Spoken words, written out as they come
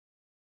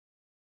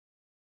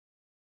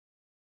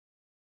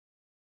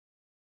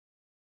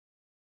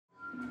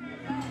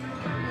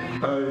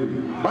My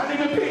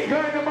nigga Big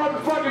Gunt in the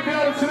motherfucking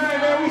building tonight,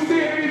 man. We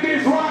still in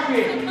this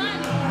rockin'.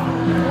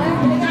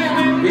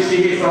 This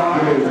shit hits all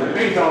good.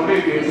 Things on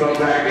big hits up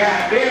there.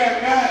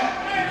 Goddamn, God.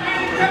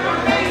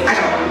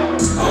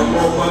 I'm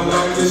on my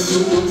 90s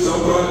shoes, I'm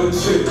running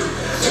shit.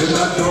 And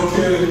I don't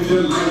care if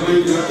you're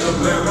lonely, got to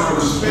play my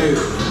respect.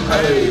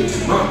 Hey,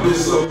 my bitch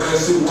so bad,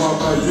 she walk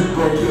by, you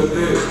broke your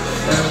neck.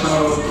 And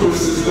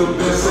pussy's the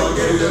best, I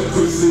gave that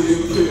pussy a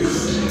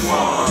kiss.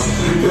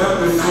 You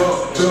got me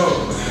fucked up,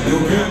 you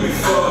got me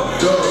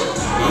fucked up,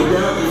 you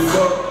got me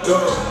fucked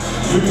up,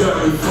 you got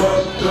me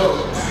fucked up.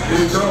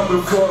 It's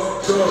jumping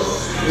fucked up,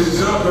 it's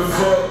jumping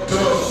fucked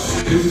up,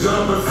 it's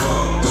jumping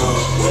fucked up,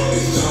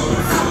 it's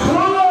jumping fucked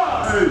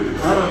up. Hey,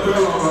 I done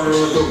fell on my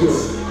ass up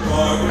here.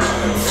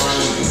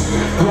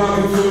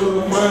 Pocket full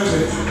of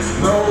money,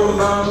 no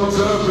line was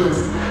jumping.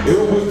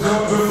 It was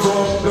jumping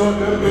fucked up,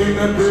 that mean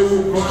that they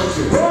were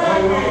punching. I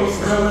was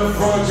smelling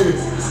funky,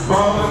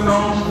 falling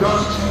on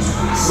dunky.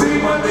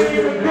 See my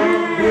nigga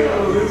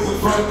deal, it's a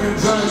fucking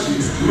junkie.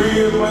 Me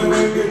and my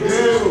nigga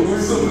deal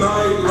with some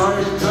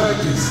nightlife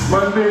junkies.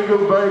 My nigga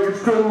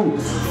Vegas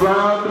cruise, fly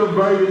out to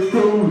Vegas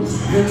cruise.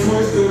 Get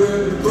twisted in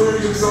the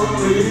threes,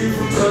 only eat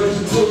from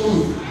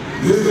 32.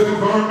 This that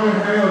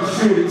Birmingham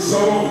shit, so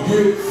I'm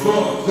get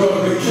fucked up.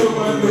 They kill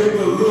my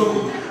nigga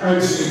look,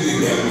 and shit, they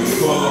got me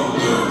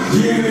fucked up.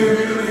 Get it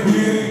in and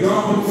get it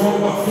gone before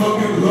my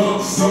fucking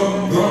luck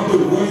suck. Drop the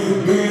way you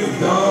been,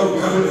 dog,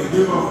 gotta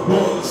get my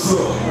bucks up.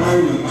 I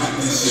ain't like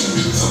this shit,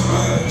 be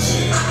somebody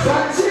shit.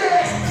 That's it!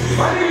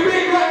 My nigga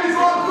Big Gunt this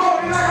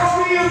motherfucker, like on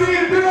me and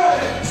being good.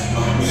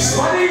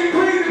 My nigga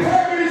Cleeze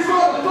Purp this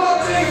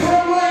motherfucker, they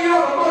come laying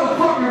on the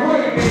motherfucking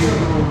way, nigga.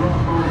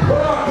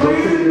 What up,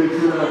 Cleeze?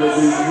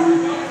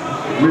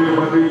 Me and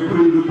my nigga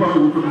Cleeze Purp, we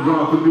finna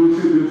drop some new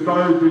shit this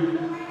Thursday.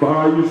 For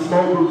all you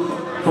smokers,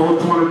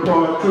 420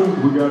 part 2.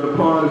 We got the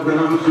parties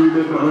down the street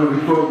at the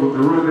fuck with the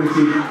running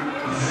shit.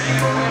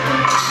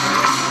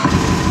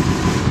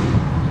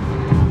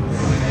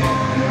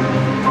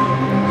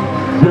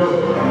 Yo,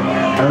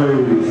 hey.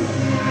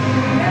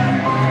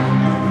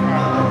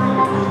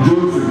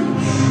 Juicy.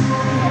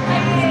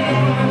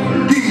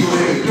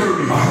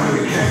 Dirty.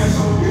 100 cash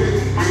on it,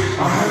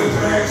 100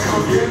 bags,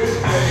 come get it.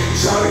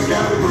 Shawty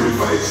got a pretty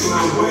face,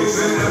 long waist,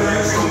 and that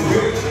ass come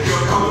with it.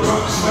 Come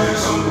drop the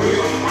smash, I'm with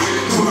it.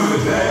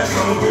 200 dash,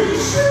 come with it.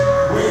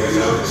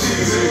 Waiting up the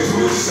cheese eggs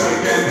with it. Shawty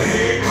got the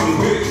head, come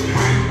with it.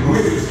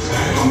 With it,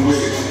 I'm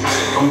with it,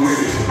 I'm with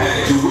it.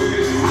 You with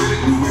it, you with it,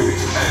 you with it.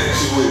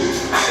 She with it,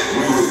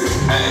 we with it.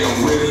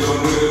 I'm with it, I'm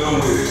with it, I'm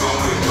with it.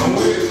 I'm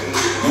with it,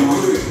 you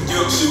with it.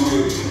 Yup, she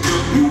with it,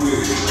 yup, you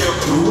with it. Yup,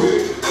 you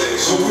with it,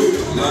 she with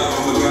it. Nah,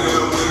 I'm with it,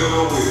 I'm with it,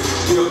 I'm with it.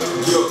 Yup,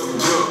 yup,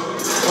 yup.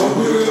 I'm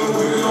with it, I'm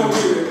with it, I'm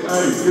with it.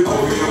 Hey, it's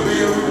over here,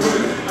 being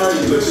with it. Hey,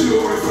 let you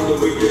know right from the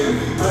beginning.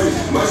 Hey,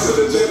 my son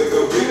the jelly,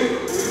 go get it.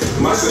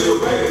 My son your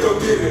baby, go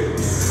get it.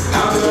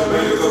 How did that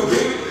baby go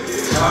get it?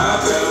 How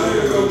did that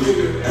baby go get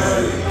it?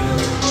 Hey.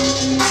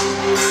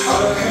 I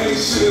done hate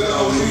shit, I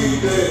don't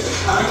need that.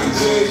 I can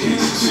just hit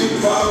the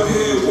chick out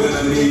here when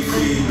I need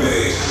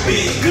feedback.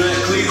 Big Gunt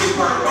Cleeze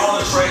Purp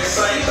on the track,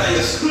 same thing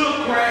as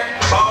look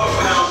crack. Ball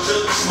pound,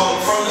 just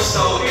smoke from the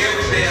stove.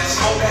 Every day I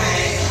smoke a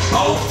hand.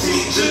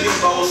 OT, jiggy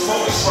bowl,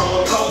 smoking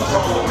strong, cold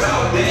chrome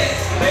about that.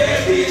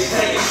 Bad bitch,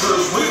 taking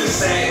trips with the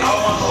same.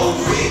 All my hoes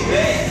with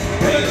that.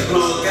 Pay the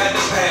plug, got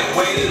the pack,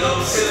 waited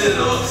up, seal it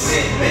up,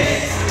 sit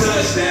back.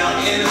 Touchdown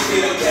in the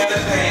field, cat a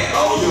pack.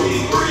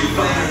 OG, 3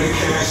 flat. 100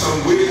 cash,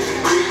 I'm with it.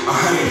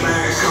 100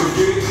 bags, come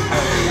get it.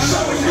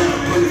 Shawty got a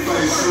pretty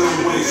face,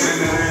 slim waist,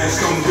 and that ass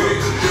come with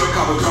it.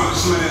 Couple drop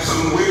smash,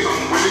 I'm with it.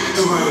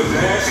 200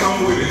 dash,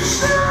 come with it.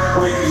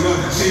 Waking up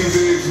the cheese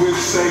eggs with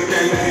the steak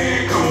and the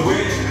head, come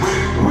with it.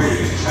 With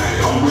it,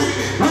 I'm with it.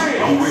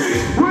 I'm with it.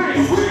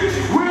 You with it?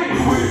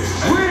 You with it?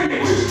 With it. We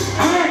with it.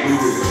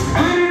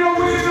 I'm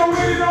with it, I'm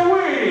with it, I'm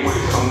with it.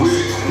 I'm with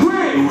it. You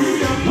with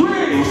it?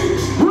 With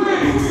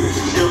it.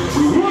 Yup,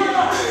 we with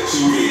it. She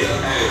with it.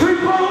 Free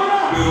pull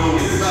up.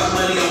 It's about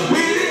money, I'm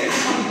with it.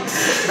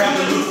 Got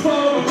the loose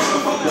phone, I'm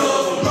fucked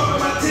up, I'm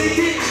dropping my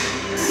ticket.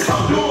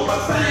 I'm doing my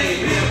thing,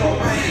 being more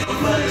pain, I'm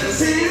flooding the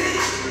city.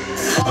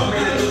 I'm in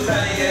a little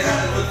thing, get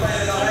out of the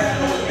thing, don't have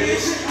no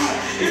ambition.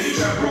 If you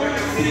try broke, I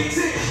can fix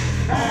it.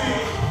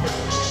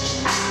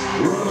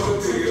 Run up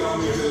a ticket, I'm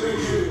in it and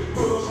get it.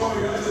 Pull up on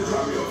you, I just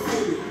drop you a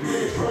 50. Me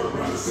and Purp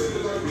run the city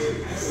like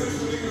it. And 6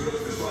 niggas